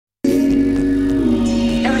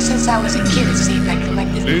Since I was a kid, it seemed I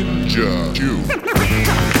collected Ninja Q.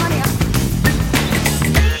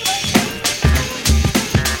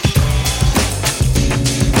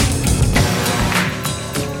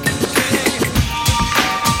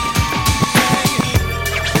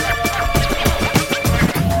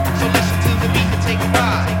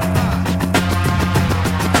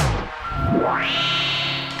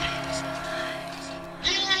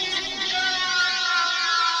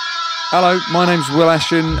 Hello, my name's Will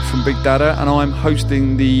Ashton from Big Dada and I'm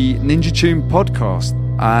hosting the Ninja Tune podcast,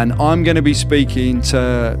 and I'm going to be speaking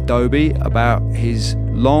to Dobie about his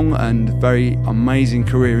long and very amazing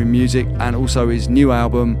career in music and also his new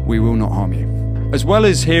album, We Will Not Harm You. As well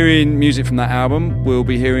as hearing music from that album, we'll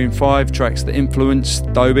be hearing 5 tracks that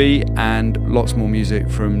influenced Dobie and lots more music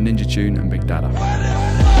from Ninja Tune and Big Dada.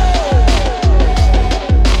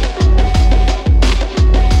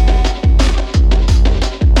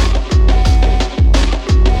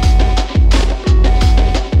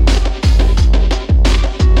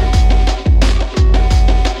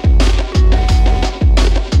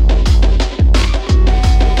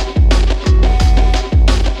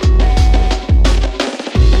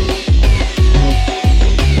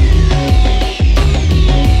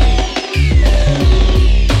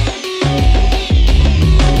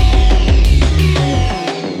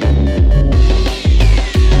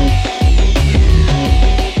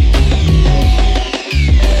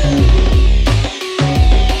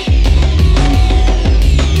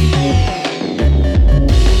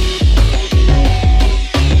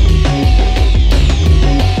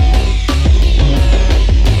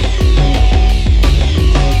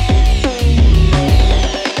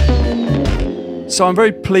 So I'm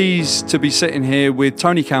very pleased to be sitting here with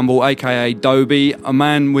Tony Campbell, aka Dobie, a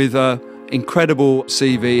man with an incredible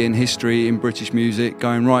CV and history in British music,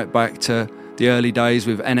 going right back to the early days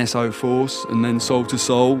with NSO Force and then Soul to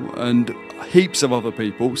Soul and heaps of other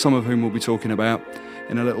people, some of whom we'll be talking about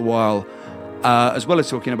in a little while, as well as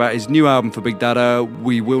talking about his new album for Big Dada,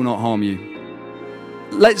 We Will Not Harm You.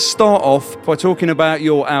 Let's start off by talking about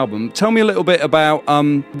your album. Tell me a little bit about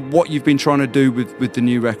what you've been trying to do with the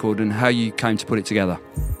new record and how you came to put it together.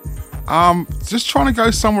 Just trying to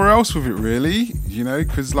go somewhere else with it, really, you know,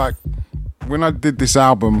 because like when I did this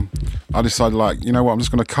album, I decided like, you know what, I'm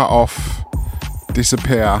just going to cut off,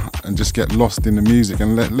 disappear and just get lost in the music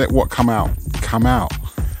and let what come out.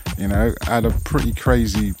 You know, I had a pretty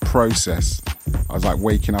crazy process. I was like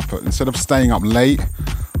waking up, instead of staying up late,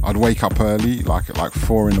 I'd wake up early, like at like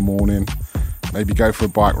 4 a.m, maybe go for a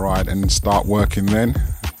bike ride and start working then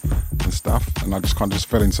and stuff. And I just kind of just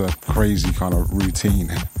fell into a crazy kind of routine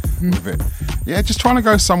with it. Yeah, just trying to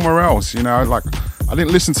go somewhere else, you know, like I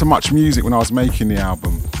didn't listen to much music when I was making the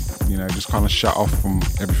album, you know, just kind of shut off from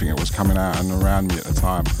everything that was coming out and around me at the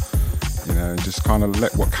time, you know, just kind of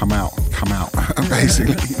let what come out,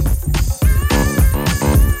 basically.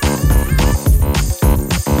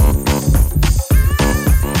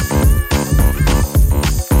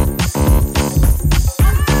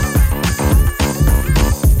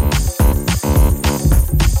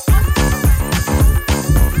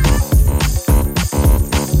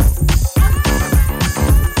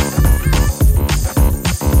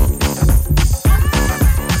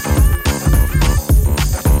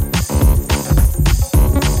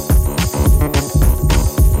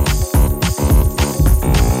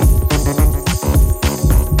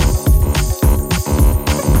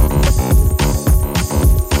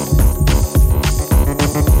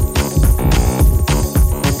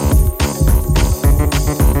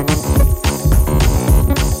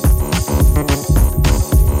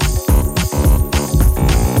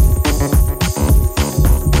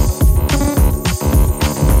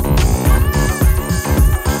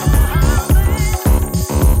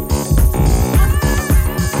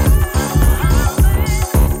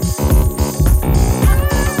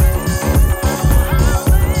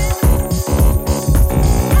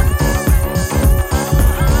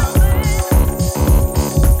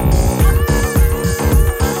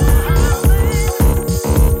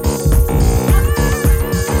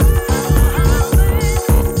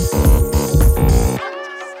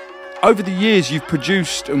 Over the years, you've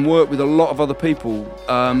produced and worked with a lot of other people.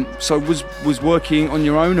 So was working on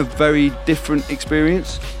your own a very different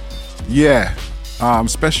experience? Yeah,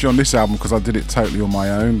 especially on this album because I did it totally on my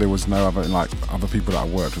own. There was no other other people that I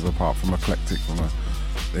worked with apart from Eclectic, from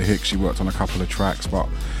the Hicks. She worked on a couple of tracks, but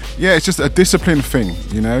yeah, it's just a discipline thing,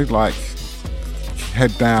 you know, like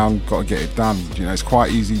head down, got to get it done. You know, it's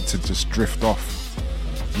quite easy to just drift off.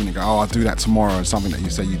 When you go, oh, I'll do that tomorrow, and something that you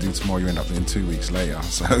say you do tomorrow, you end up doing 2 weeks later.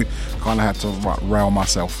 So kind of had to rail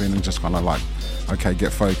myself in and just kind of like, okay,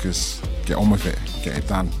 get focused, get on with it, get it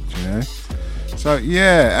done, you know. So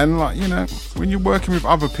yeah, and like, you know, when you're working with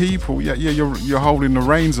other people, you're holding the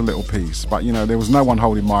reins a little piece, but you know, there was no one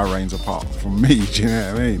holding my reins apart from me. Do you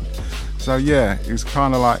know what I mean? So yeah, it was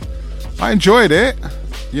kind of like, I enjoyed it,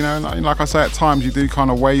 you know. And like I say, at times you do kind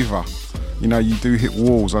of waver, you know, you do hit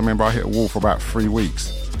walls. I remember I hit a wall for about 3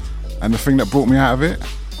 weeks, and the thing that brought me out of it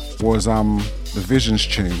was the Visions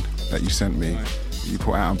tune that you sent me. You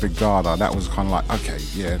put out on Big Dada. That was kind of like, okay,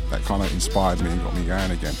 yeah, that kind of inspired me and got me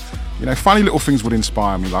going again. You know, funny little things would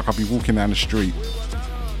inspire me. Like I'd be walking down the street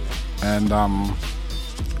and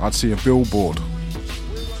I'd see a billboard.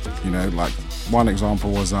 You know, like one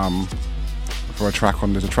example was there's a track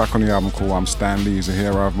on the album called Stan Lee is a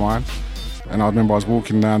Hero of Mine. And I remember I was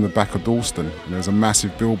walking down the back of Dalston and there was a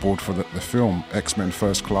massive billboard for the film X-Men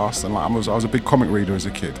First Class. And like, I was a big comic reader as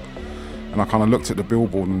a kid. And I kind of looked at the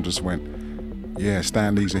billboard and just went, yeah,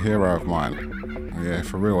 Stan Lee's a hero of mine. Yeah,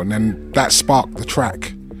 for real. And then that sparked the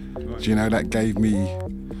track. Do you know, that gave me,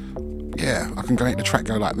 yeah, I can make the track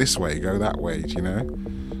go like this way, go that way, do you know?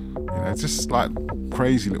 You know, just like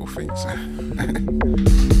crazy little things.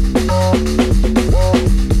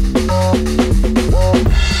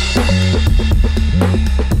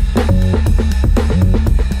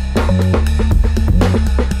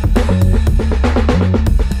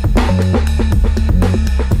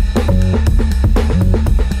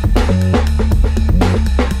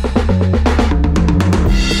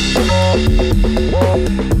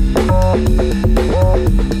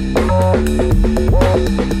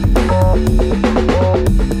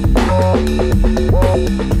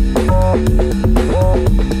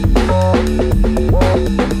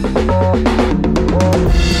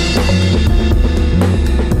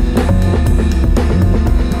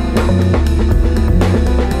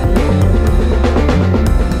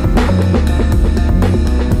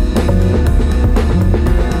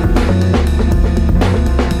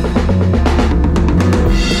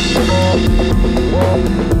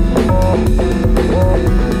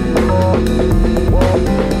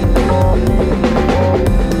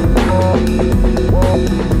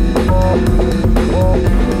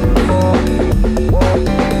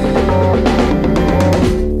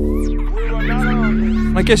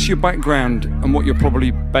 I guess your background and what you're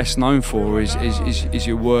probably best known for is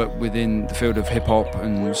your work within the field of hip hop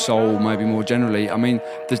and soul, maybe more generally. I mean,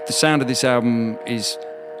 the sound of this album is,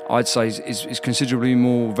 I'd say, is considerably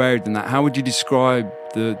more varied than that. How would you describe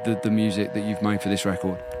the music that you've made for this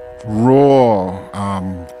record? Raw,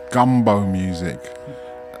 gumbo music.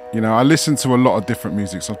 You know, I listen to a lot of different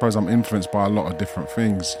music, so I suppose I'm influenced by a lot of different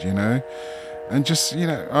things, you know? And just, you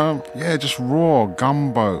know, just raw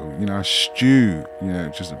gumbo, you know, stew, you know,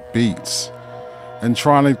 just beats. And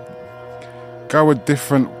trying to go a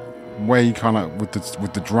different way kind of with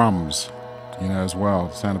the drums, you know, as well.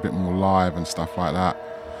 Sound a bit more live and stuff like that.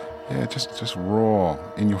 Yeah, just raw,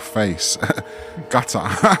 in your face, gutter.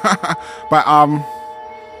 But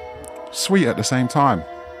sweet at the same time,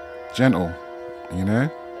 gentle, you know,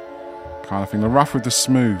 kind of thing. The rough with the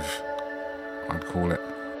smooth, I'd call it.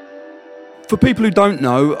 For people who don't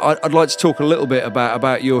know, I'd like to talk a little bit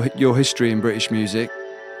about your history in British music.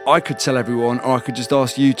 I could tell everyone, or I could just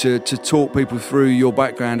ask you to talk people through your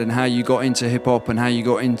background and how you got into hip-hop and how you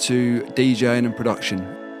got into DJing and production.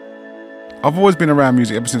 I've always been around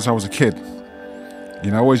music ever since I was a kid.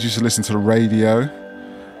 You know, I always used to listen to the radio.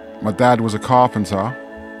 My dad was a carpenter,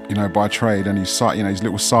 you know, by trade, and his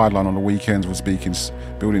little sideline on the weekends was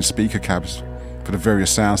building speaker cabs for the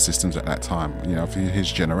various sound systems at that time, you know, for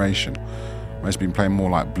his generation. He's been playing more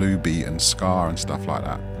like blue beat and ska and stuff like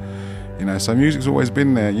that. You know, so music's always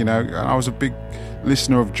been there, you know. And I was a big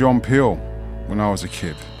listener of John Peel when I was a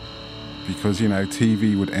kid, because, you know,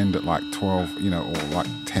 TV would end at like 12, you know, or like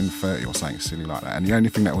 10:30 or something silly like that. And the only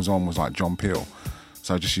thing that was on was like John Peel.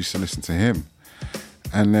 So I just used to listen to him.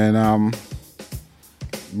 And then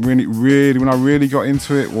really, when I really got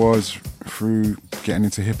into it was through getting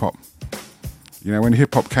into hip-hop. You know, when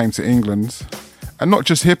hip-hop came to England, and not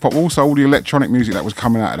just hip-hop, also all the electronic music that was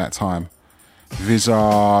coming out at that time.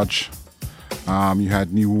 Visage, you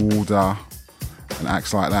had New Order, and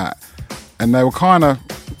acts like that. And they were kind of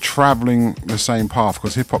travelling the same path,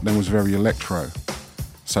 because hip-hop then was very electro.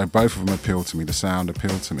 So both of them appealed to me, the sound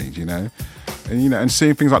appealed to me, you know? And, you know, and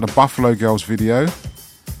seeing things like the Buffalo Girls video,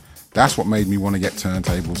 that's what made me want to get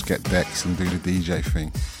turntables, get decks, and do the DJ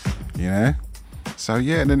thing, you know? So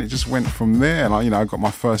yeah, and then it just went from there. And I got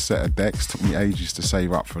my first set of decks. Took me ages to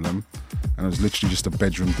save up for them, and I was literally just a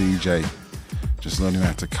bedroom DJ, just learning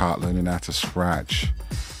how to cut, learning how to scratch,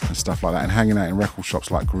 and stuff like that, and hanging out in record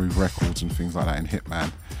shops like Groove Records and things like that, in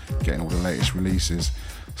Hitman, getting all the latest releases.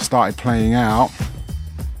 Started playing out,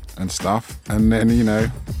 and stuff. And then, you know,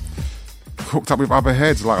 hooked up with other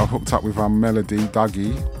heads. Like I hooked up with Melody,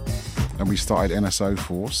 Dougie, and we started NSO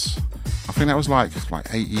Force. I think that was like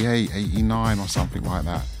 88, 89 or something like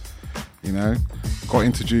that. You know, got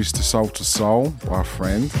introduced to Soul II Soul by a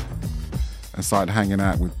friend and started hanging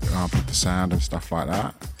out with the sound and stuff like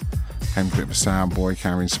that. Came a bit of a sound boy,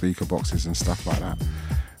 carrying speaker boxes and stuff like that.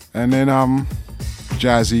 And then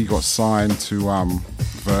Jazzy got signed to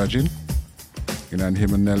Virgin, you know, and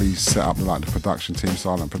him and Nelly set up like the production team,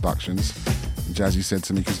 Silent Productions. And Jazzy said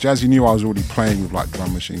to me, because Jazzy knew I was already playing with like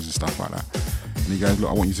drum machines and stuff like that. And he goes, look,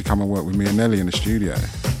 I want you to come and work with me and Nelly in the studio.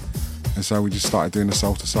 And so we just started doing the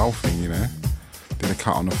Soul II Soul thing, you know. Did a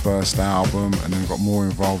cut on the first album and then got more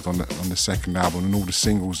involved on the second album and all the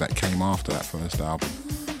singles that came after that first album.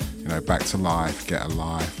 You know, Back to Life, Get a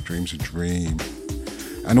Life, Dream's a Dream.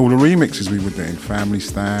 And all the remixes we were doing, Family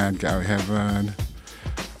Stand, Get Out of Heaven.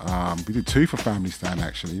 We did 2 for Family Stand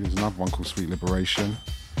actually. There's another one called Sweet Liberation.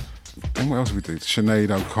 And what else did we do?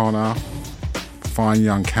 Sinead O'Connor, Fine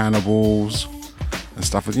Young Cannibals and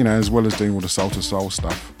stuff, you know, as well as doing all the Soul II Soul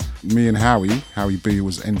stuff. Me and Howie B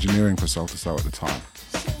was engineering for Soul II Soul at the time.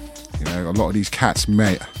 You know, a lot of these cats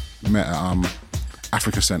met at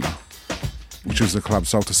Africa Centre, which was the club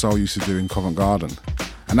Soul II Soul used to do in Covent Garden.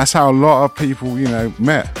 And that's how a lot of people, you know,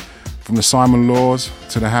 met. From the Simon Laws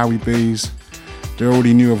to the Howie B's. They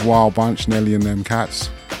already knew of Wild Bunch, Nelly and them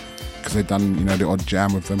cats, because they'd done, you know, the odd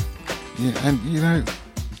jam with them. Yeah, and, you know,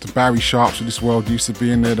 the Barry Sharps of this world used to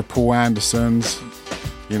be in there, the Paul Andersons,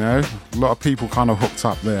 you know. A lot of people kind of hooked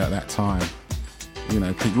up there at that time. You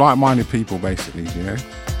know, like-minded people, basically, you know.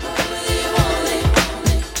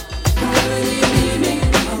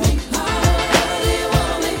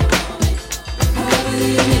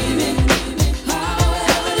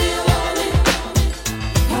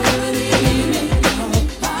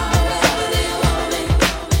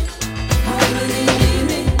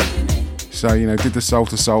 So, you know, did the Soul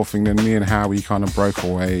II Soul thing, then me and Howie kind of broke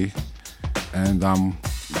away and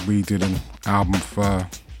we did an album for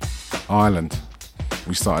Ireland.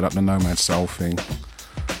 We started up the Nomad Soul thing,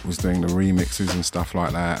 was doing the remixes and stuff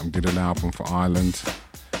like that, and did an album for Ireland.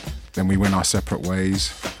 Then we went our separate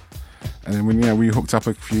ways. And then when, you know, we hooked up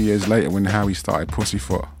a few years later when Howie started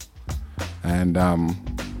Pussyfoot. And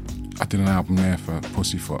I did an album there for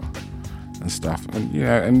Pussyfoot and stuff. And, you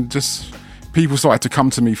know, and just people started to come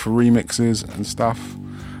to me for remixes and stuff.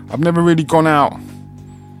 I've never really gone out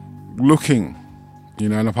looking, you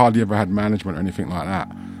know, and I've hardly ever had management or anything like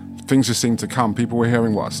that. Things just seemed to come. People were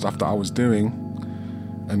hearing what stuff that I was doing,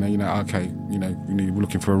 and then, you know, okay, you know, we're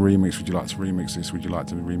looking for a remix. Would you like to remix this? Would you like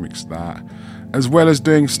to remix that? As well as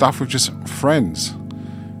doing stuff with just friends,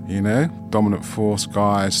 you know, Dominant Force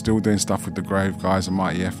guys, still doing stuff with the Grave guys and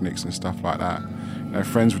Mighty Ethnics and stuff like that. You know,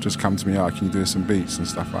 friends would just come to me, oh, can you do some beats and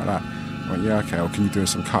stuff like that? I went, yeah, okay, or can you do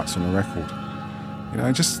some cuts on a record? You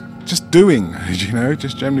know, just doing, you know,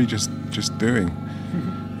 just generally just doing,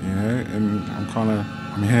 you know, and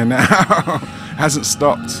I'm here now. Hasn't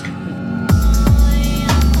stopped.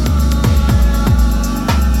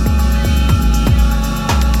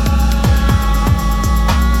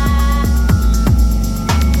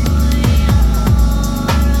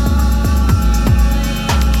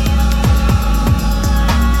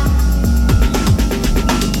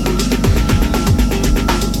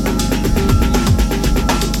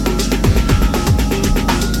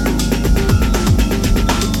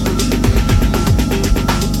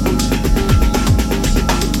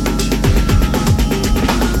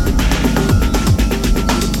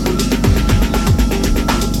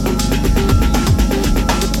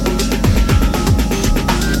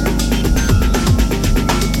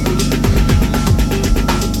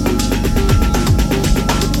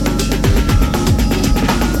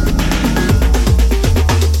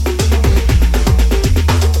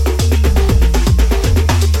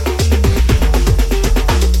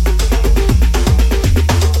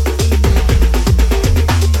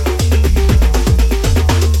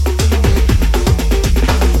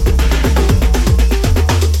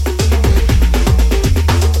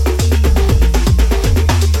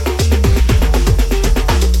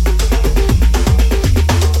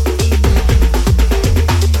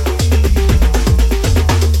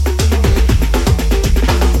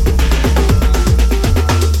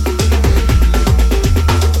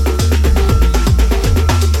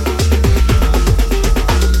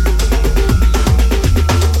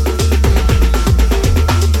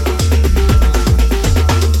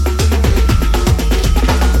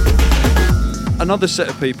 Another set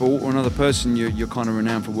of people, or another person you're kind of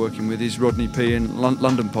renowned for working with, is Rodney P and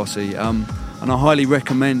London Posse. And I highly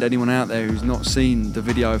recommend anyone out there who's not seen the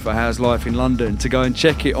video for How's Life in London to go and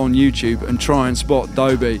check it on YouTube and try and spot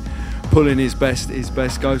Dobie pulling his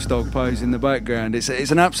best Ghost Dog pose in the background. It's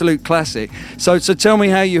an absolute classic. So tell me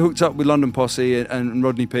how you hooked up with London Posse and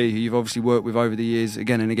Rodney P, who you've obviously worked with over the years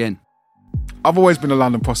again and again. I've always been a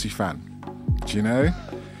London Posse fan. Do you know?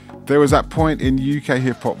 There was that point in UK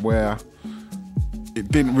hip-hop where it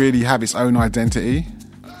didn't really have its own identity.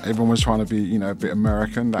 Everyone was trying to be, you know, a bit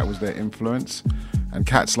American. That was their influence. And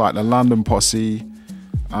cats like the London Posse,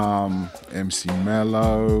 MC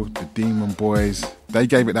Mello, the Demon Boys, they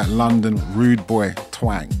gave it that London rude boy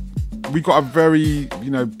twang. We got a very, you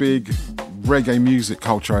know, big reggae music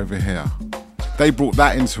culture over here. They brought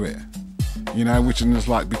that into it, you know, which is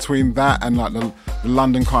like between that and like the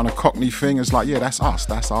London kind of Cockney thing, it's like, yeah, that's us,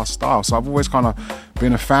 that's our style. So I've always kind of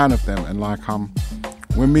been a fan of them. And like,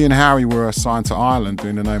 when me and Harry were assigned to Ireland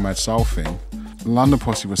doing the Nomad Soul thing, London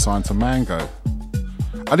Posse was signed to Mango.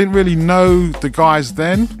 I didn't really know the guys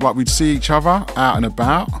then. Like, we'd see each other out and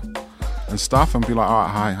about and stuff and be like, all right,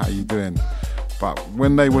 hi, how you doing? But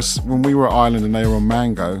when we were at Ireland and they were on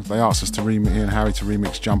Mango, they asked us me and Harry to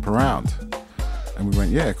remix Jump Around. And we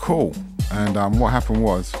went, yeah, cool. And what happened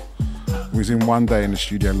was, we was in one day in the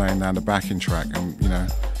studio laying down the backing track, and you know,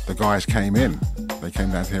 the guys came in. They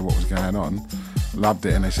came down to hear what was going on, loved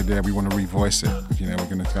it, and they said, yeah, we want to revoice it. You know, we're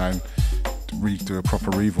going to go and redo a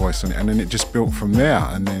proper revoice on it. And then it just built from there.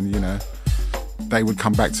 And then, you know, they would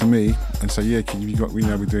come back to me and say, yeah, we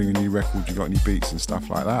know we're doing a new record, you got any beats and stuff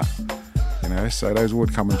like that. You know, so those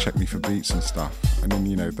would come and check me for beats and stuff. And then,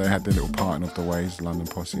 you know, they had their little parting of the ways, London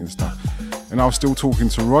Posse and stuff. And I was still talking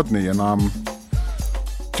to Rodney, and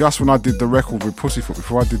just when I did the record with Pussyfoot,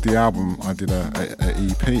 before I did the album, I did a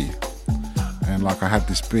EP. And like, I had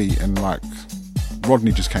this beat, and like,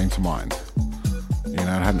 Rodney just came to mind. You know,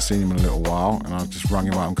 I hadn't seen him in a little while, and I just rung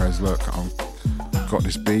him up and goes, look, I've got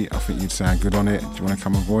this beat, I think you'd sound good on it, do you want to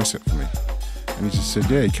come and voice it for me? And he just said,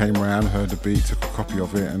 yeah. He came around, heard the beat, took a copy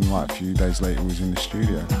of it, and like a few days later we was in the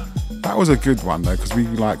studio. That was a good one though, because we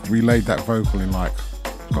laid that vocal in like,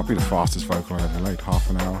 it's got to be the fastest vocal I ever laid, half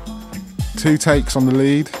an hour. 2 takes on the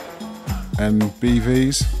lead and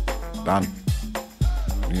BVs, done.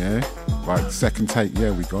 Yeah, like second take,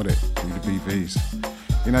 yeah, we got it, we the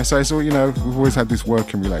BVs. You know, so it's all, you know, we've always had this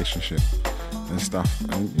working relationship and stuff.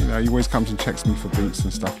 And, you know, he always comes and checks me for beats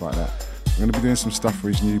and stuff like that. We're going to be doing some stuff for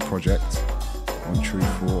his new project on True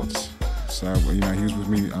Thoughts. So, you know, he was with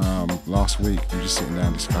me last week. We were just sitting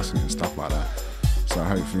down discussing it and stuff like that. So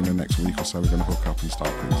hopefully in the next week or so we're going to hook up and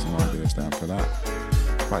start putting some ideas down for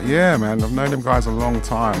that. But yeah, man, I've known them guys a long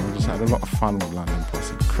time. I've just had a lot of fun with London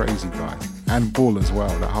Posse. Crazy guys. And Bull as well,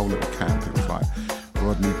 that whole little camp. It was like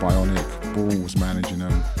Rodney, Bionic, Bull was managing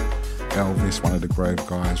them. Elvis, one of the Grove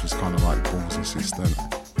guys, was kind of like Bull's assistant.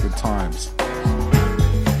 Good times.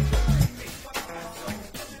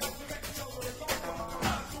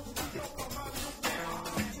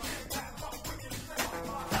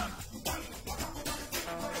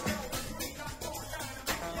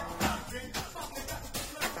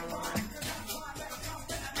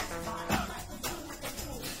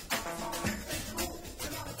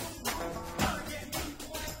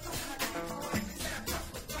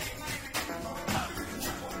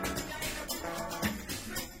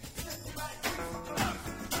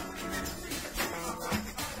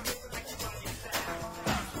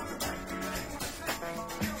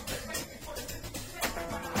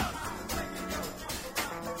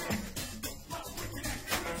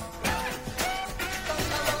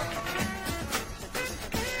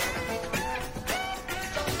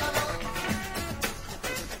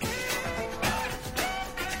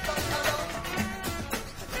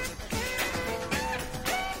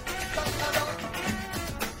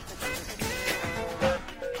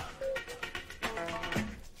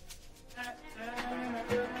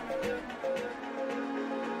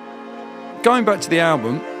 Going back to the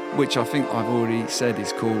album, which I think I've already said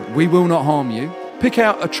is called We Will Not Harm You, pick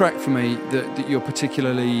out a track for me that you're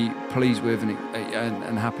particularly pleased with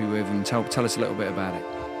and happy with, and tell us a little bit about it.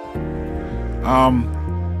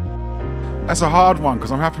 That's a hard one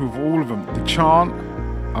because I'm happy with all of them. The Chant,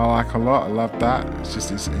 I like a lot. I love that. It's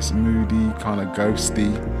just it's moody, kind of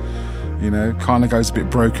ghosty, you know, kind of goes a bit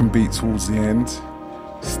broken beat towards the end.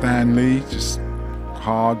 Stanley, just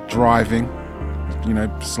hard driving, you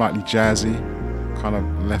know, slightly jazzy, kind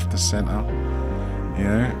of left to center, you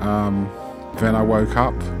know. Then I Woke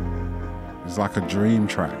Up, it's like a dream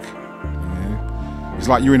track, you know? It's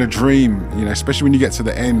like you're in a dream, you know, especially when you get to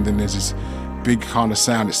the end and there's this big kind of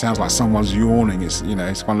sound. It sounds like someone's yawning. It's, you know,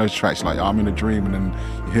 it's one of those tracks like I'm in a dream, and then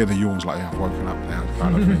you hear the yawns like, yeah, I've woken up now,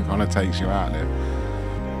 kind of thing. Kind of takes you out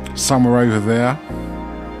there. Somewhere Over There.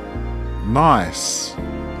 Nice.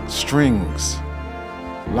 Strings.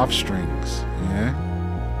 Love strings, yeah.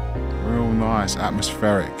 Real nice,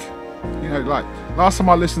 atmospheric. You know, like last time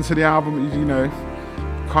I listened to the album, you know,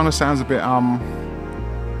 kind of sounds a bit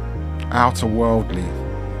outer worldly,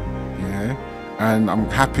 you know. And I'm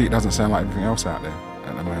happy it doesn't sound like everything else out there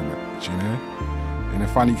at the moment, you know. In a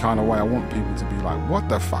funny kind of way, I want people to be like, what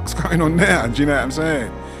the fuck's going on there? Do you know what I'm saying?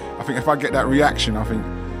 I think if I get that reaction, I think,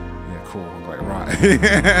 yeah, cool, I got it right. You know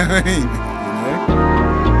what I mean? You know?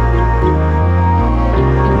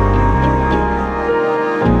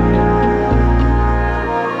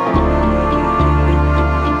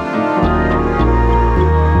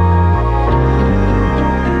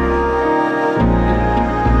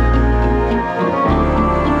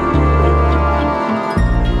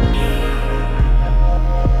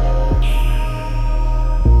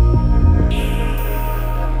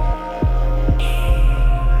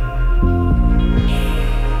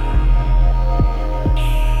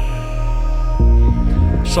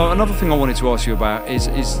 So another thing I wanted to ask you about is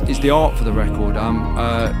the art for the record.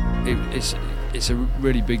 It's a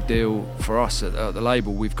really big deal for us at the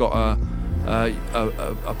label. We've got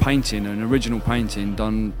a painting, an original painting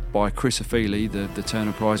done by Chris Ofili, the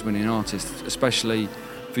Turner Prize winning artist, especially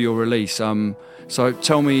for your release. So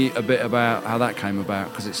tell me a bit about how that came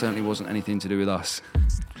about, because it certainly wasn't anything to do with us.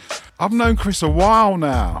 I've known Chris a while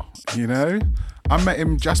now, you know. I met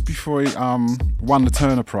him just before he won the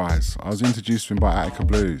Turner Prize. I was introduced to him by Attica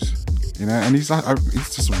Blues, you know, and he's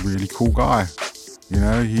just a really cool guy, you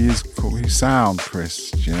know. He is cool. He's sound,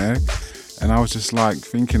 Chris, you know. And I was just like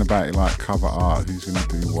thinking about it, like cover art, who's gonna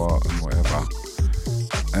do what and whatever.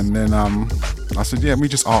 And then I said, yeah, we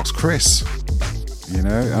just ask Chris, you know.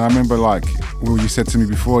 And I remember like, well, you said to me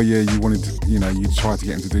before, yeah, you wanted to, you know, you tried to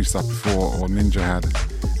get him to do stuff before, or Ninja had,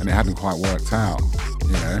 and it hadn't quite worked out,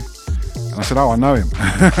 you know. And I said, oh, I know him.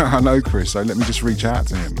 I know Chris, so let me just reach out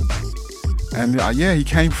to him. And yeah, he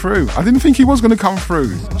came through. I didn't think he was going to come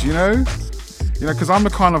through, do you know? You know, because I'm the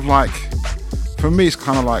kind of like, for me, it's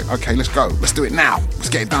kind of like, okay, let's go. Let's do it now. Let's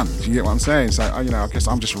get it done. Do you get what I'm saying? So, you know, I guess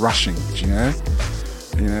I'm just rushing, do you know?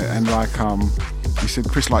 You know, and like, he said,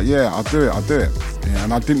 Chris, like, yeah, I'll do it. Yeah,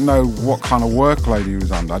 and I didn't know what kind of workload he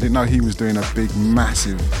was under. I didn't know he was doing a big,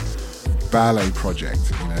 massive ballet project,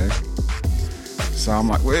 you know? So I'm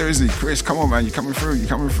like, where is he? Chris, come on, man, you're coming through.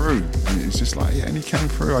 And it's just like, yeah, and he came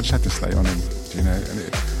through. I just had to stay on him, you know.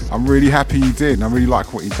 And I'm really happy he did, and I really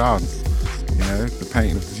like what he done. You know, the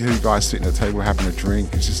painting of the two guys sitting at the table having a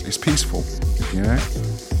drink, it's peaceful, you know.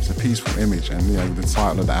 It's a peaceful image, and you know, the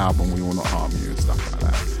title of the album, We Will Not Harm You, and stuff like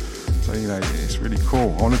that. So, you know, it's really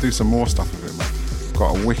cool. I want to do some more stuff with him. I've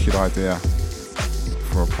got a wicked idea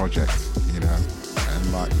for a project, you know.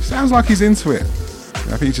 And like, it sounds like he's into it.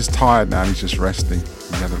 I think he's just tired now and he's just resting.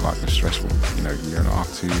 He had like a stressful, you know, year and a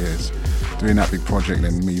half, 2 years doing that big project,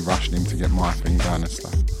 and me rushing him to get my thing done and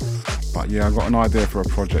stuff. But yeah, I've got an idea for a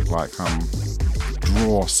project like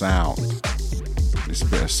Draw Sound. This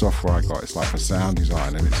bit of software I got, it's like a sound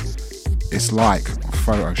design, and it's like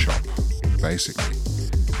Photoshop, basically.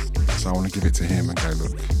 So I want to give it to him and go,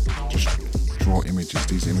 look, just draw images.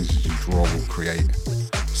 These images you draw will create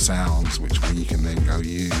sounds which we can then go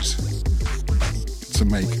use to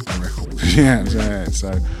make a record. Yeah,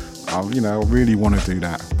 so I really want to do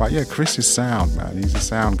that. But yeah, Chris is sound, man. He's a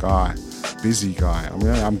sound guy, busy guy. I mean,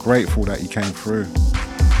 I'm grateful that he came through.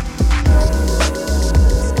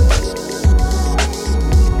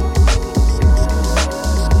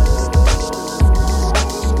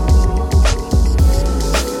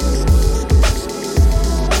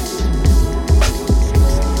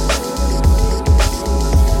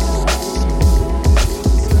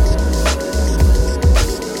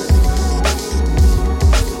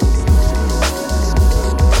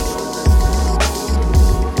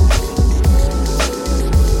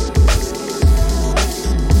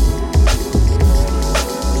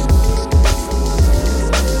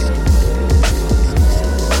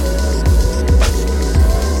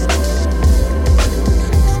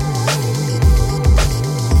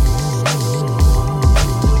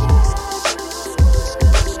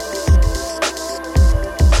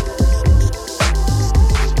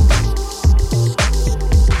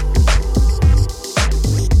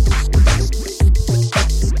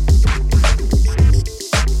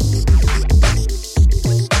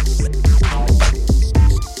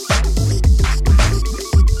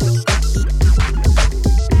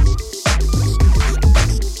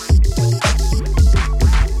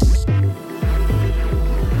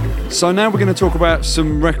 So now we're going to talk about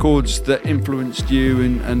some records that influenced you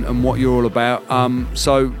and what you're all about.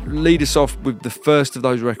 So lead us off with the first of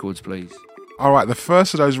those records, please. All right, the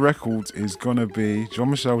first of those records is going to be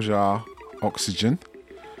Jean-Michel Jarre, Oxygen,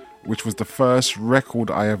 which was the first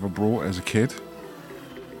record I ever bought as a kid.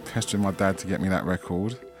 Pestering my dad to get me that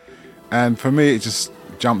record. And for me, it just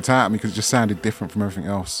jumped out at me because it just sounded different from everything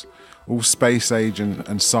else. All space age and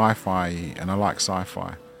sci-fi, and I like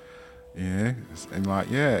sci-fi. Yeah, and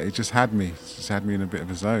it just had me. It just had me in a bit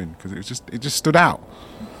of a zone because it just stood out.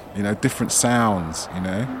 You know, different sounds, you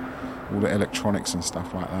know, all the electronics and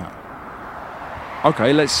stuff like that.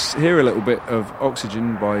 Okay, let's hear a little bit of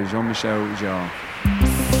Oxygen by Jean-Michel Jarre.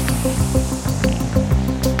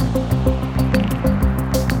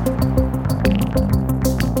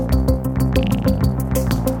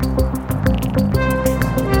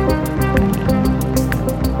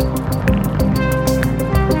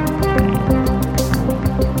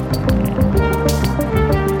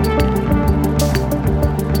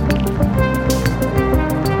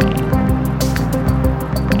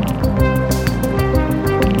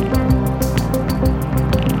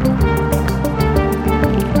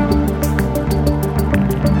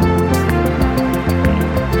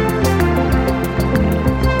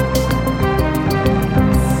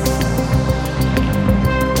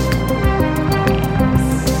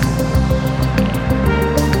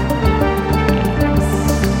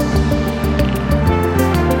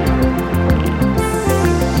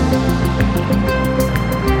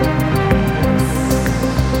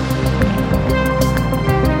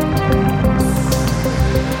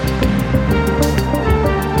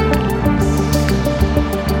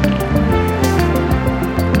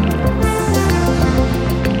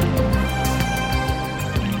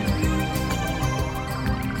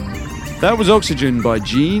 That was Oxygen by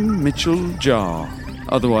Jean-Michel Jarre,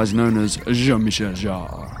 otherwise known as Jean-Michel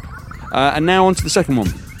Jarre. And now on to the second one.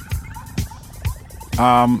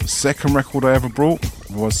 Second record I ever brought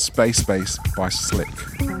was Space Bass by Slick.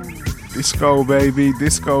 Disco, baby,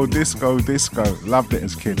 disco, disco, disco. Loved it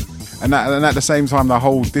as a kid. And at the same time, the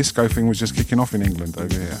whole disco thing was just kicking off in England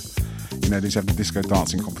over here. You know, they used to have the disco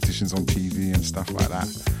dancing competitions on TV and stuff like that.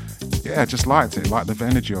 Yeah, just liked it, liked the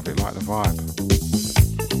energy of it, liked the vibe.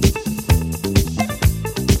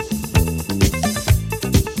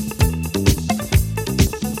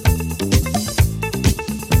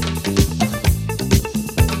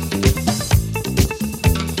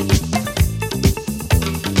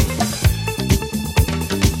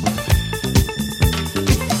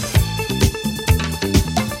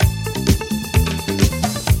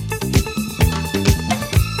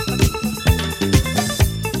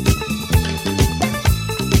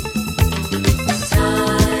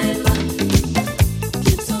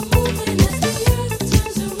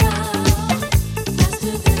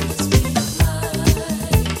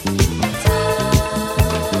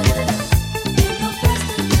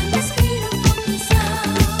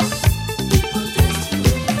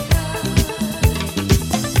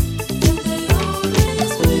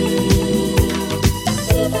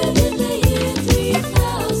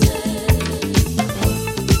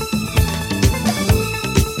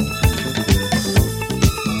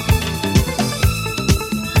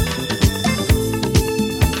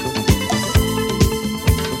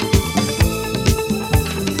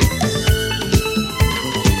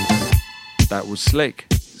 Was Slick,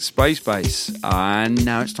 Space Bass, and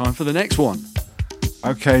now it's time for the next one.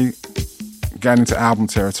 Okay, getting into album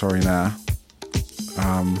territory now.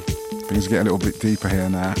 Things get a little bit deeper here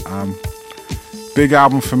now. Big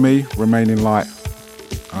album for me, Remaining Light.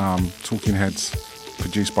 Talking Heads,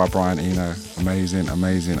 produced by Brian Eno. Amazing,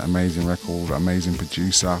 amazing, amazing record, amazing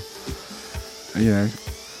producer. You know,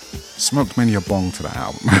 smoked many a bong to that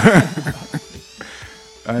album.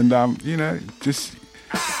 And you know, just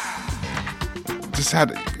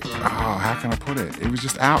had, how can I put it? It was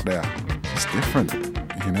just out there, just different,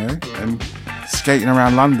 you know. And skating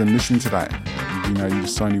around London, listening to that, you know, you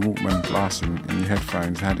just Sony Walkman blasting in your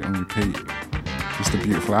headphones, had it on repeat. Just a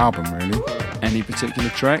beautiful album, really. Any particular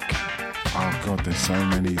track? Oh God, there's so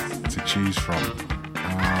many to choose from.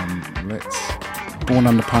 Born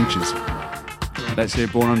Under Punches. Let's hear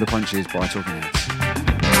Born Under Punches by Talking Heads.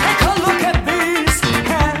 Take a look at these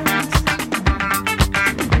hands.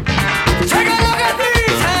 Take a look at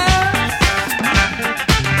these hands.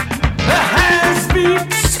 The hand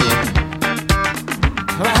speaks.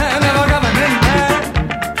 The hand of a government man.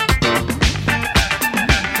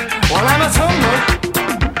 Well, I'm a tumble.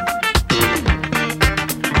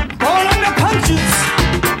 Born under punches.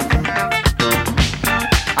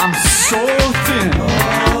 I'm so thin.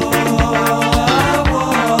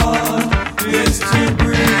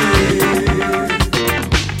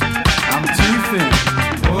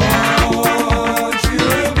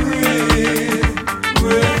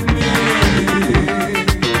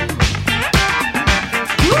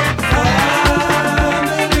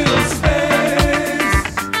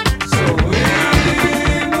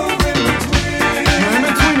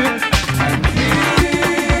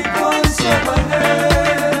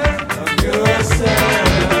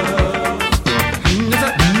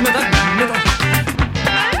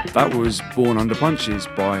 That was Born Under Punches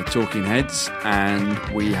by Talking Heads, and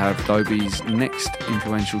we have Dobie's next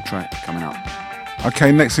influential track coming up.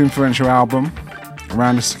 Okay, next influential album.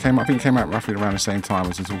 I think it came out roughly around the same time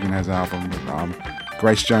as the Talking Heads album.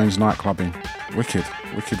 Grace Jones, Nightclubbing.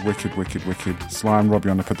 Wicked. Sly and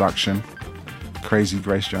Robbie on the production. Crazy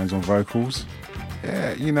Grace Jones on vocals.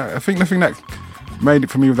 Yeah, I think the thing that made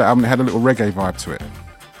it for me with that album, it had a little reggae vibe to it.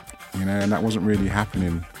 And that wasn't really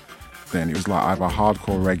happening then. It was like either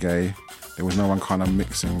hardcore reggae, there was no one kind of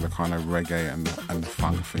mixing the kind of reggae and the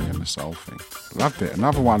funk thing and the soul thing. Loved it.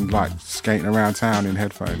 Another one, like skating around town in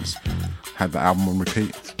headphones, had the album on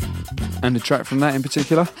repeat. And the track from that in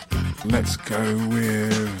particular? Let's go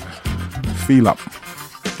with Feel Up.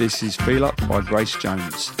 This is Feel Up by Grace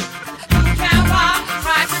Jones.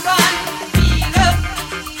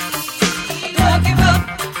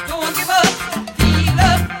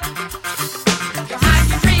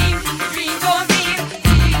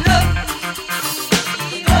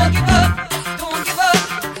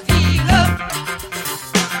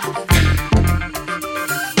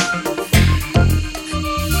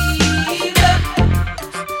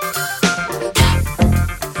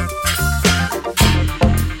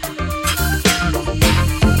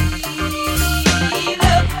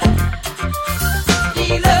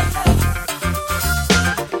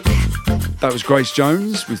 That was Grace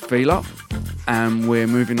Jones with Feel Up, and we're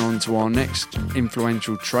moving on to our next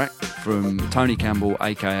influential track from Tony Campbell,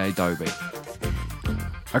 aka Dobie.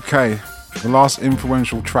 Okay, the last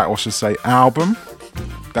influential track, or I should say album,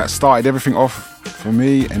 that started everything off for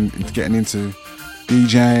me and getting into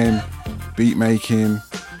DJing, beat making,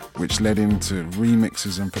 which led into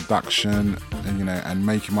remixes and production and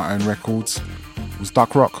making my own records, was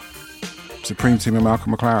Duck Rock, Supreme Team and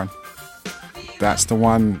Malcolm McLaren. That's the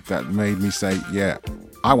one that made me say, yeah,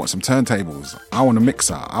 I want some turntables. I want a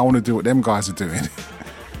mixer. I want to do what them guys are doing.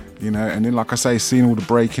 And then, like I say, seeing all the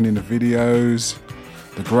breaking in the videos,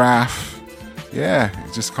 the graph, yeah,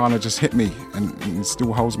 it just kind of just hit me and it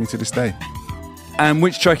still holds me to this day. And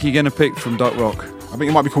which track are you going to pick from Duck Rock? I think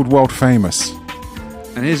it might be called World Famous.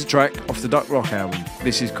 And here's a track off the Duck Rock album.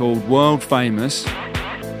 This is called World Famous.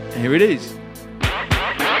 Here it is.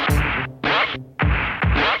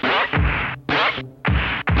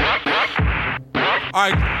 All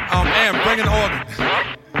right, Am, bring in the organ.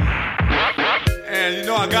 And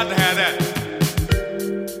I got to have that.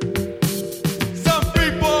 Some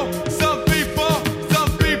people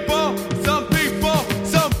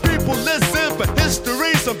listen for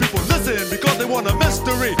history. Some people listen because they want a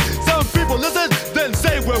mystery. Some people listen, then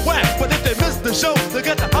say we're whack. But if they miss the show, they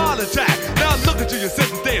get a heart attack. Now look at you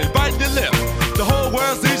sitting there and biting your lip. The whole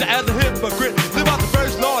world sees you as a hypocrite. Live out the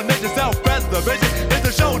first law and make yourself preservation. If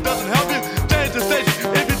the show doesn't help you, change the station.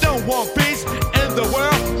 If you don't want peace in the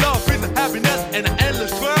world, love, peace, and happiness in an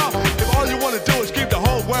endless swirl. If all you want to do is keep the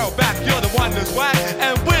whole world back, you're the one that's whack.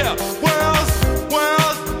 And we're world's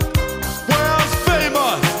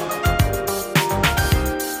famous.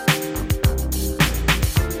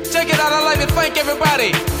 Check it out, I'd like to thank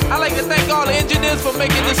everybody. I'd like to thank all the engineers for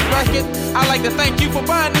making this record. I'd like to thank you for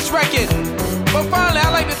buying this record. But finally,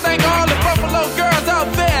 I'd like to thank all the Buffalo girls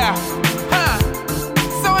out there.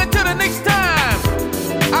 So until the next time,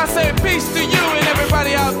 I say peace to you and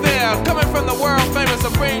everybody out there. Coming from the world famous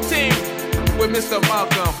Supreme Team with Mr.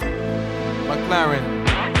 Malcolm McLaren.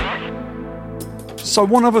 So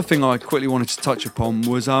one other thing I quickly wanted to touch upon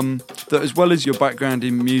was that as well as your background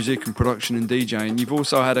in music and production and DJing, you've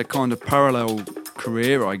also had a kind of parallel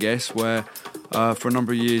career, I guess, where for a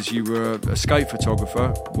number of years you were a skate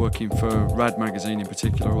photographer, working for Rad Magazine in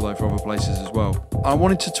particular, although for other places as well. I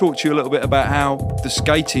wanted to talk to you a little bit about how the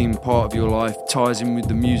skating part of your life ties in with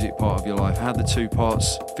the music part of your life, how the two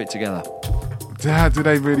parts fit together. How do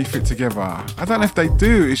they really fit together? I don't know if they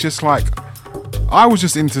do. It's just like, I was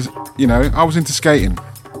just into, I was into skating,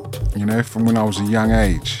 from when I was a young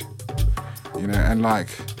age, and like,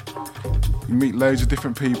 you meet loads of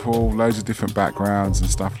different people, loads of different backgrounds and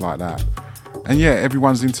stuff like that. And yeah,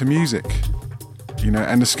 everyone's into music,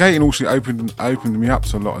 and the skating also opened me up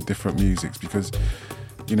to a lot of different musics because,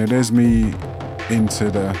 there's me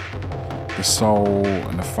into the soul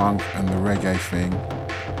and the funk and the reggae thing.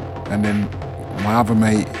 And then my other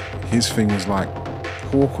mate, his thing was like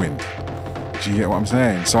Hawkwind. Do you get what I'm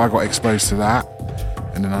saying? So I got exposed to that.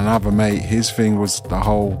 And then another mate, his thing was the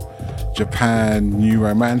whole Japan new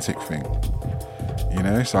romantic thing.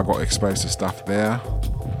 So I got exposed to stuff there.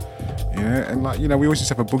 And like, we always used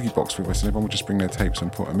to have a boogie box with us and everyone would just bring their tapes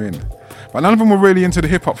and put them in. But none of them were really into the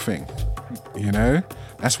hip hop thing,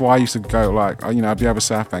 That's why I used to go like, I'd be over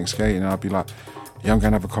South Bank skating and I'd be like, yeah, I'm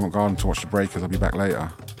going to have a Covent Garden to watch the Breakers, I'll be back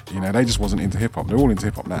later. You know, they just wasn't into hip hop. They're all into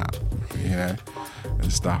hip hop now, you know,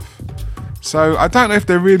 and stuff. So I don't know if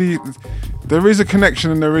there is a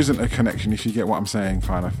connection and there isn't a connection, if you get what I'm saying,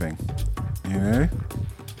 kind of thing, you know.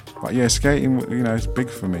 But yeah, skating, you know, it's big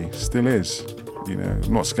for me. Still is. You know,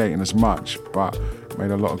 I'm not skating as much, but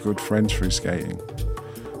made a lot of good friends through skating.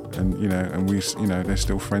 And you know, and we, you know, they're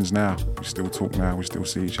still friends now. We still talk now. We still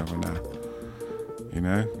see each other now. You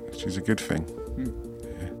know, which is a good thing.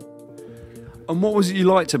 And what was it you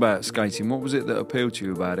liked about skating? What was it that appealed to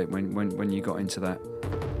you about it when you got into that?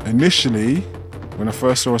 Initially, when I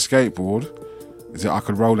first saw a skateboard, is that I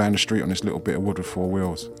could roll down the street on this little bit of wood with 4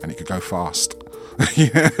 wheels, and it could go fast.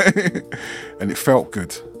 Yeah. And it felt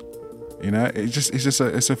good. You know,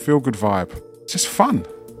 it's a feel good vibe. It's just fun,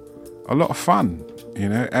 a lot of fun. You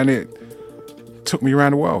know, and it took me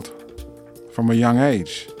around the world from a young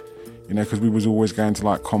age. You know, because we was always going to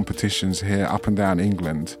like competitions here up and down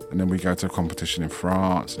England, and then we go to a competition in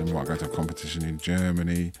France, and we might go to a competition in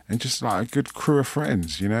Germany, and just like a good crew of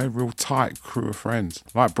friends, you know, real tight crew of friends,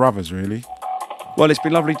 like brothers really. Well, it's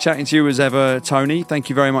been lovely chatting to you as ever, Tony. Thank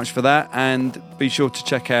you very much for that, and be sure to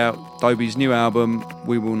check out Dobie's new album,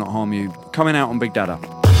 We Will Not Harm You, coming out on Big Dada.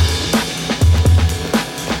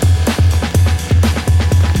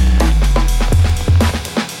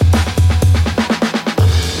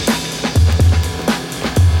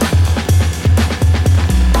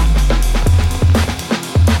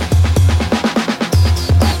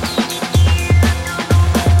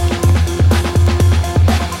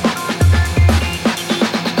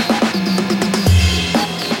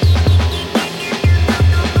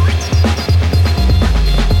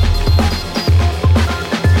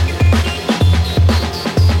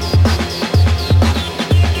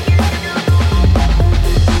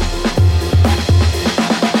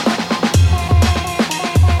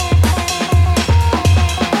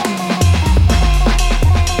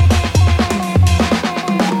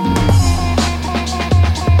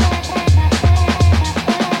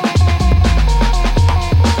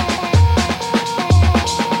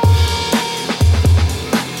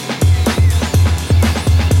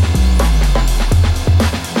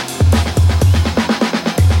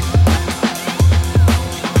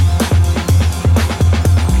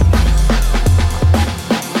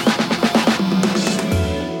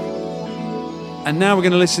 And now we're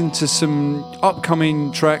going to listen to some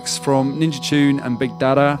upcoming tracks from Ninja Tune and Big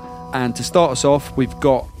Dada. And to start us off, we've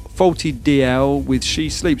got Faulty DL with She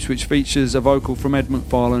Sleeps, which features a vocal from Ed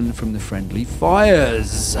McFarlane from the Friendly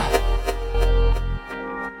Fires.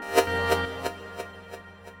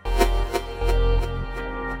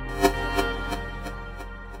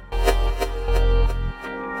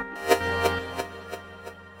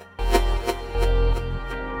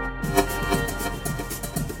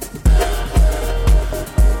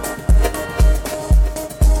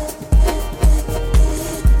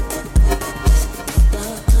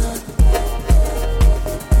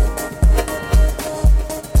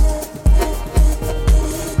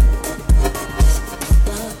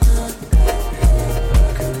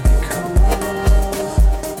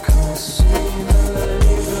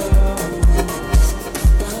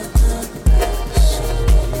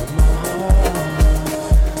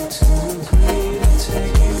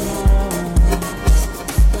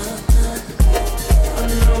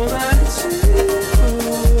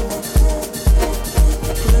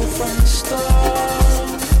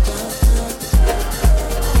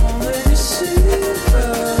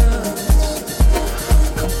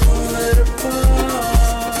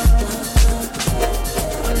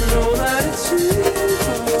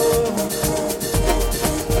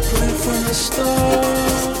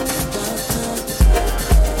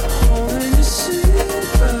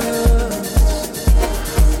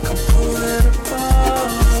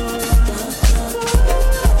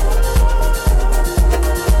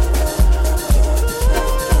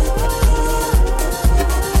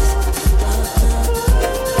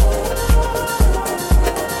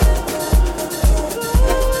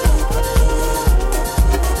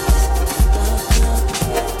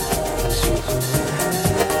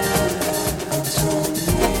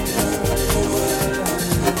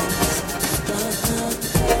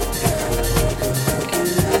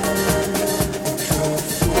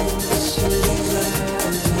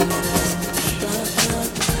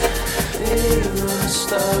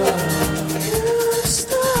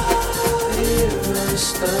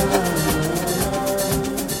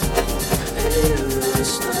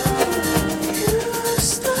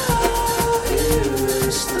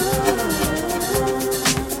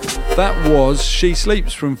 That was She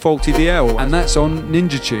Sleeps from Faulty DL, and that's on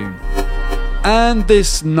Ninja Tune. And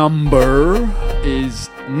this number is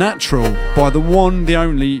Natural by the one, the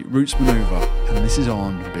only Roots Maneuver. And this is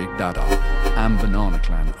on Big Dada and Banana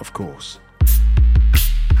Clan, of course.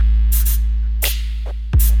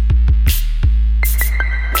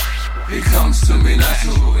 It comes to me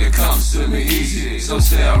natural, it comes to me easy. Some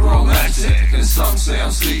say I'm romantic and some say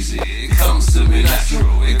I'm sleazy. It comes to me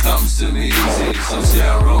natural, it comes to me easy. Some say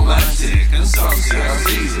I'm romantic and some say I'm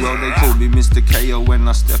sleazy. Well, they call me Mr. KO when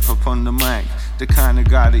I step up on the mic. The kind of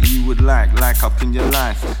guy that you would like up in your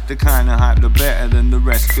life. The kind of hype, the better than the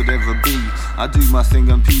rest could ever be. I do my thing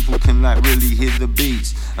and people can really hear the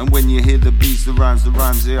beats. And when you hear the beats, the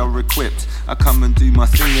rhymes, they are equipped. I come and do my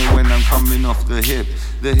thing, and when I'm coming off the hip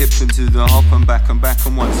into the hop and back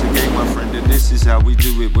and once again, my friend, and this is how we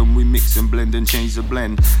do it when we mix and blend and change the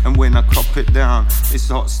blend. And when I crop it down, it's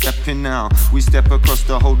hot stepping now. We step across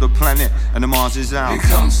the whole planet and the Mars is out. It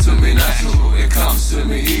comes to me natural, it comes to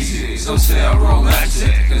me easy. Some say I'm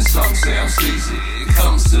romantic and some say I'm sleazy. It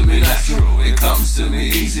comes to me natural, it comes to me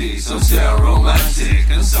easy. Some say I'm romantic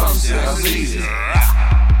and some say I'm sleazy.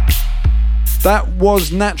 That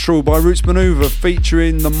was Natural by Roots Maneuver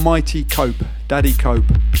featuring the mighty Cope, Daddy Cope,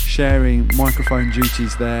 sharing microphone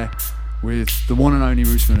duties there with the one and only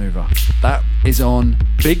Roots Maneuver. That is on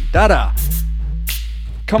Big Dada.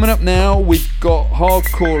 Coming up now, we've got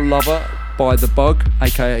Hardcore Lover by The Bug,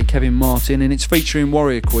 aka Kevin Martin, and it's featuring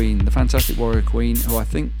Warrior Queen, the fantastic Warrior Queen, who I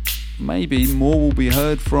think maybe more will be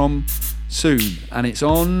heard from soon. And it's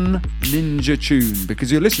on Ninja Tune,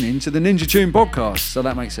 because you're listening to the Ninja Tune podcast, so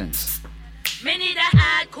that makes sense. Me need a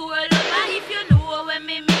hardcore lover if you know what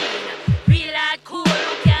me mean. Real hardcore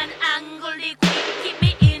who can angle the queen. Keep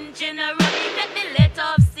me in general, make me let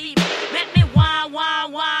off steam. Make me want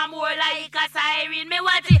more like a siren. Me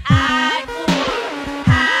want it hardcore,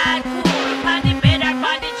 on the bed or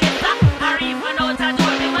on the dresser, or even out a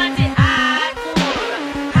door. Me want it hardcore.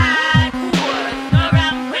 No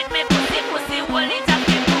wrong with me pussy, hold it up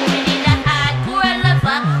and pull. Me need a hardcore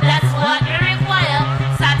lover, that's what me require.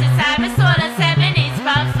 Satisfy me soul and 7 minutes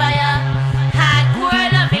from fire.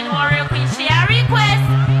 Hardcore loving Warrior Queen, she a request.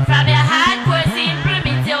 From your hardcore simple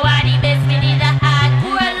means you are the best. Me need a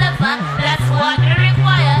hardcore lover, that's what me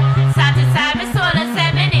require. Satisfy me soul and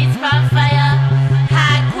 7 minutes from fire.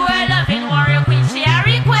 Hardcore loving Warrior Queen, she a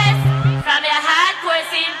request. From your hardcore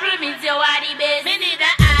simple means you are the best. Me need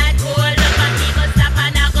a hardcore lover, people stop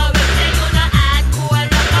and I go with say you no hardcore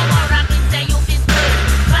lover. Warrior Queen say you feel good.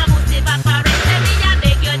 Vamoose evaporate, say me a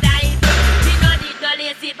beg you die. Me no need no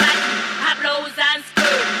lazy body, a blouse and skirt.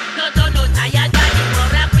 No tired body,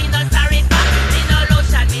 Warrior Queen no sorry for. Me no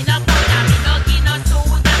lotion, me no powder, me no give no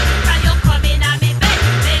soda. From you come in on me bed,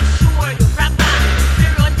 make sure you proper. Me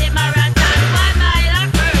run the marathon 1 mile or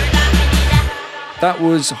further. Me need a That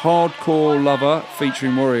was Hardcore Lover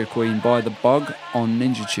featuring Warrior Queen by The Bug on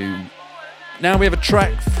Ninja Tune. Now we have a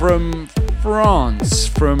track from France,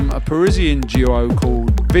 from a Parisian duo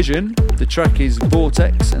called Vision. The track is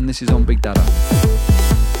Vortex, and this is on Big Dada.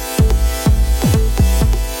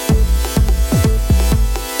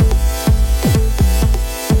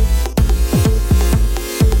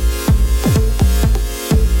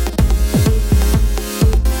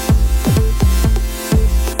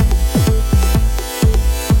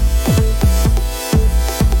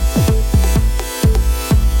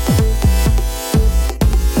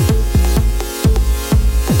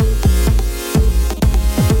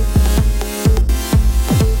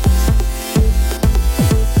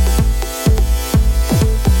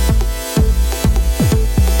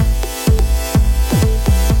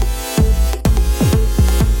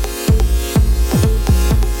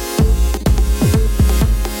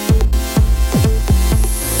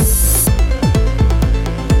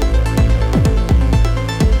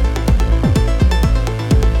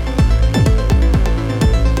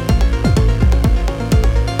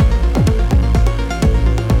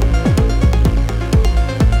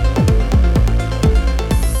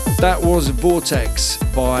 That was Vortex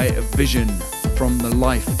by Vision from the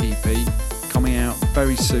Life EP, coming out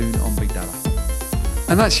very soon on Big Dada.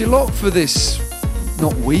 And that's your lot for this,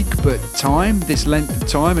 not week, but time, this length of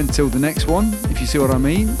time until the next one, if you see what I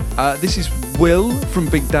mean. This is Will from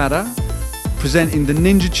Big Dada, presenting the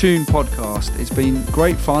Ninja Tune podcast. It's been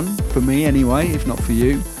great fun, for me anyway, if not for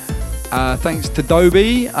you. Thanks to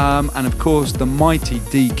Dobie, and of course the mighty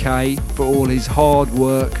DK for all his hard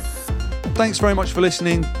work. Thanks very much for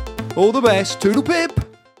listening. All the best. Toodle pip.